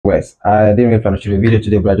Wes, I didn't really plan to shoot a video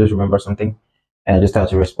today, but I just remember something and I just started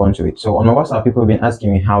to respond to it. So on my WhatsApp, people have been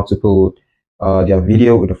asking me how to put their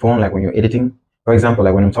video with the phone, like when you're editing. For example,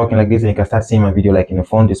 like when I'm talking like this, and you can start seeing my video like in a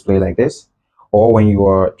phone display like this, or when you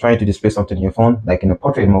are trying to display something in your phone, like in a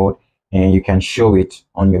portrait mode, and you can show it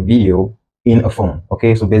on your video in a phone.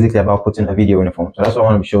 Okay, so basically about putting a video in a phone. So that's what I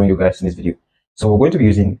want to be showing you guys in this video. So we're going to be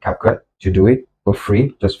using CapCut to do it for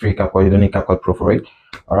free, just free CapCut. You don't need CapCut Pro for it.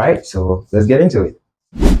 All right, so let's get into it.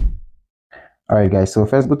 All right, guys, so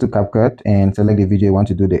first go to CapCut and select the video you want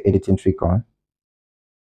to do the editing trick on.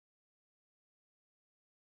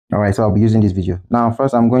 All right, so I'll be using this video. Now,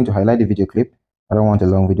 first, I'm going to highlight the video clip. I don't want a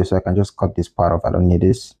long video, so I can just cut this part off. I don't need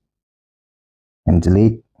this. And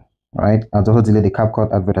delete. All right, I'll also delete the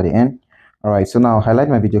CapCut advert at the end. All right, so now I'll highlight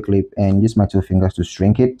my video clip and use my two fingers to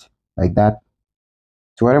shrink it like that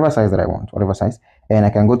to whatever size that I want, whatever size. And I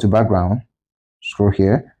can go to background, scroll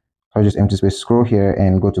here. So just empty space, scroll here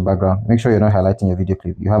and go to background. Make sure you're not highlighting your video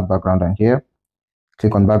clip. You have background down here.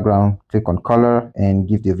 Click on background, click on color, and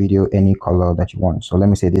give the video any color that you want. So let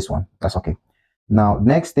me say this one. That's okay. Now,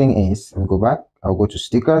 next thing is, let me go back. I'll go to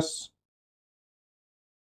stickers.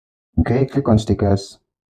 Okay, click on stickers.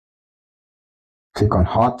 Click on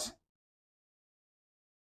hot.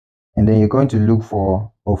 And then you're going to look for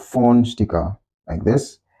a phone sticker like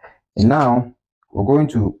this. And now we're going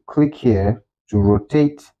to click here to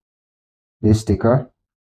rotate this sticker.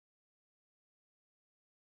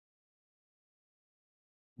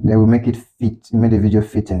 Then we'll make it fit, make the video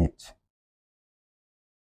fit in it.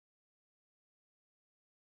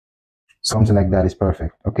 Something like that is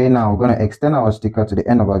perfect. Okay, now we're going to extend our sticker to the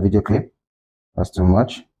end of our video clip. That's too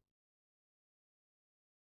much.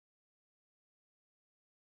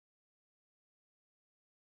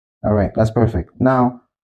 All right, that's perfect. Now,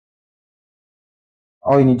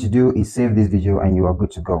 all you need to do is save this video and you are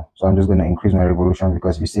good to go. So I'm just going to increase my resolution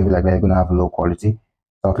because if you save it like that, you're going to have low quality.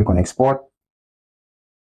 So I'll click on export.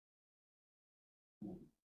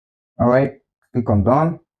 All right, click on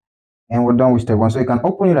done. And we're done with step one. So you can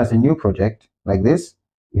open it as a new project like this.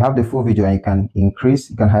 You have the full video and you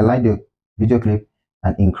can highlight the video clip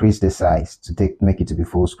and increase the size to make it to be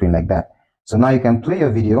full screen like that. So now you can play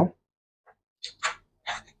your video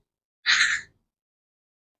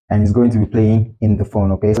and it's going to be playing in the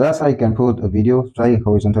phone. Okay, so that's how you can put a video, try a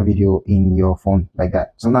horizontal video in your phone like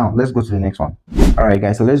that. So now let's go to the next one. All right,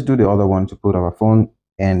 guys, so let's do the other one to put our phone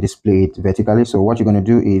and display it vertically. So what you're going to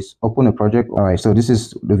do is open a project. All right, so this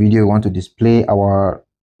is the video we want to display our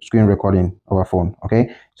screen recording of our phone.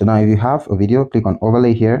 Okay, so now if you have a video, click on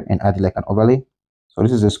overlay here and add like an overlay. So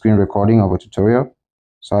this is a screen recording of a tutorial.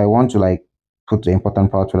 So I want to like put the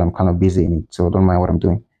important part where I'm kind of busy in it, so don't mind what I'm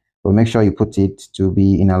doing. But make sure you put it to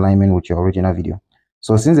be in alignment with your original video.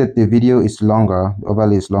 So since the video is longer, the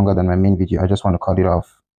overlay is longer than my main video, I just want to cut it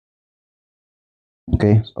off.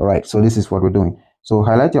 Okay, all right, so this is what we're doing. So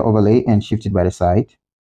highlight your overlay and shift it by the side.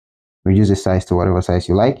 Reduce the size to whatever size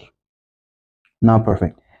you like. Now,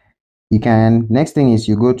 perfect. You can, next thing is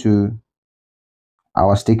you go to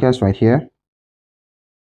our stickers right here.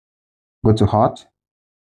 Go to hot.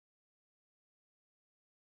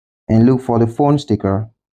 And look for the phone sticker.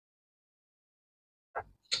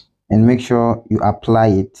 And make sure you apply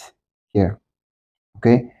it here.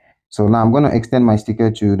 Okay, so now I'm going to extend my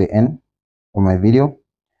sticker to the end of my video.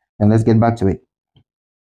 And let's get back to it.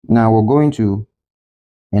 Now we're going to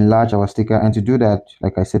enlarge our sticker, and to do that,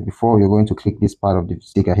 like I said before, you're going to click this part of the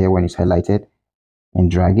sticker here when it's highlighted and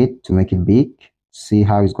drag it to make it big. See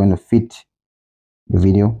how it's going to fit the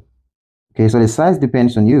video. Okay, so the size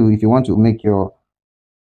depends on you. If you want to make your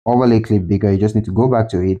overlay clip bigger, you just need to go back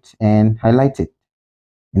to it and highlight it,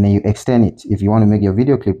 and then you extend it. If you want to make your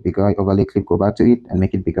video clip bigger, overlay clip, go back to it and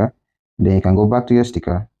make it bigger. And then you can go back to your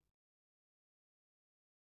sticker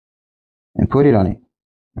and put it on it,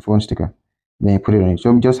 the phone sticker. Then you put it on it.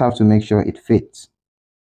 So you just have to make sure it fits.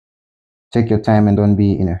 Take your time and don't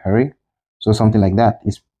be in a hurry. So something like that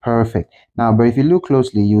is perfect. Now, but if you look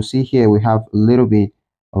closely, you'll see here we have a little bit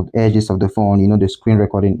of the edges of the phone. You know, the screen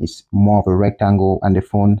recording is more of a rectangle and the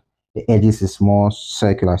phone, the edges is more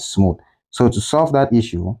circular, smooth. So to solve that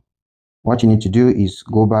issue, what you need to do is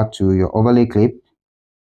go back to your overlay clip,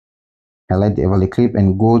 highlight the overlay clip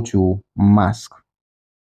and go to mask.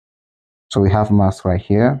 So we have mask right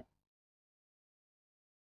here.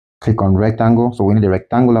 Click on rectangle. So we need a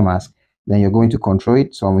rectangular mask. Then you're going to control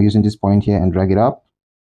it. So I'm using this point here and drag it up.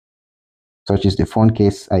 Touches the phone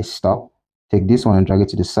case, I stop. Take this one and drag it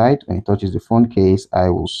to the side. When it touches the phone case, I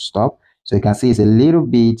will stop. So you can see it's a little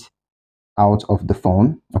bit out of the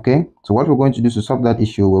phone. Okay, so what we're going to do to solve that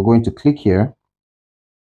issue, we're going to click here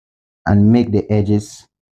and make the edges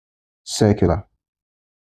circular.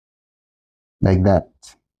 like that.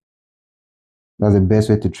 That's the best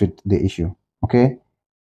way to treat the issue. Okay,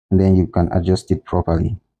 and then you can adjust it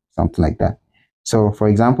properly, something like that. So for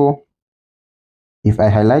example, if I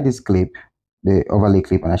highlight this clip, the overlay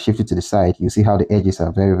clip, and I shift it to the side, you see how the edges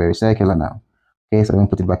are very, very circular now. Okay, so I'm going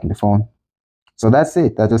to put it back in the phone. So that's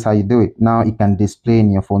it. That's just how you do it. Now it can display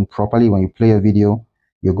in your phone properly. When you play a video,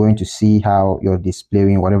 you're going to see how you're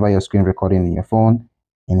displaying whatever your screen recording in your phone,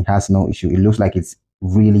 and it has no issue. It looks like it's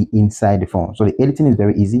really inside the phone. So the editing is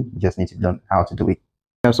very easy. You just need to learn how to do it.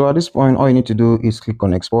 Yeah, so at this point, all you need to do is click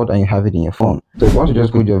on export and you have it in your phone. So once you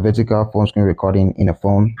just put your vertical phone screen recording in a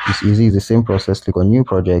phone, it's easy. It's the same process. Click on new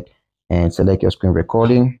project and select your screen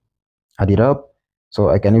recording, add it up. So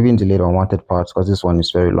I can even delete unwanted parts because this one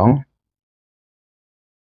is very long.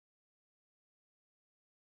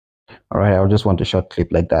 All right, I'll just want a short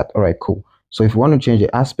clip like that. All right, cool. So if you want to change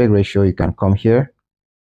the aspect ratio, you can come here.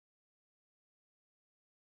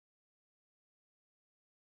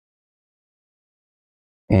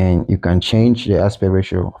 And you can change the aspect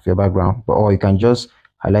ratio of your background, or you can just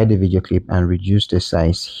highlight the video clip and reduce the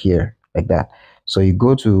size here like that. So you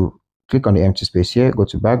go to click on the empty space here, go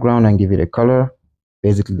to background and give it a color.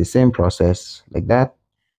 Basically the same process like that.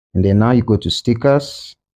 And then now you go to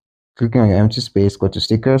stickers, click on your empty space, go to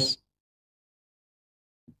stickers,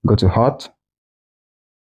 go to hot,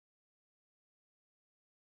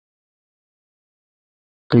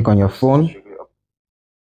 click on your phone,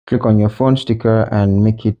 click on your phone sticker and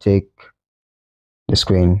make it take the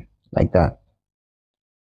screen like that.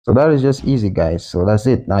 So that is just easy, guys. So that's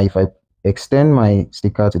it. Now if I extend my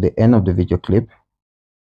sticker to the end of the video clip,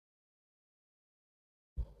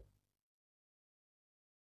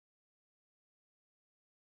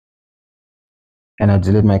 and I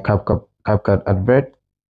delete my CapCut advert,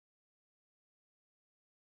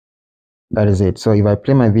 that is it. So if I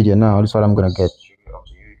play my video now, this is what I'm gonna get. Up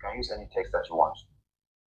to you. You can use any text that you want.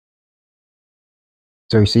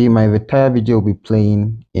 So you see my entire video will be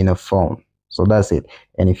playing in a phone. So that's it.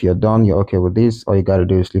 And if you're done, you're okay with this, all you gotta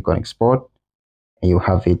do is click on export and you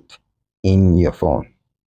have it in your phone.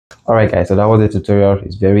 All right, guys, so that was the tutorial.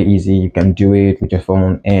 It's very easy. You can do it with your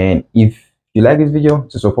phone. And if you like this video,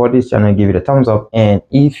 to support this channel, give it a thumbs up. And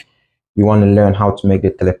if you want to learn how to make the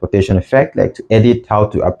teleportation effect, like to edit, how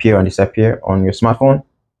to appear and disappear on your smartphone,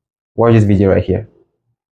 watch this video right here.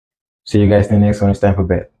 See you guys in the next one. It's time for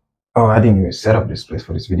bed. Oh, I didn't even set up this place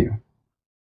for this video.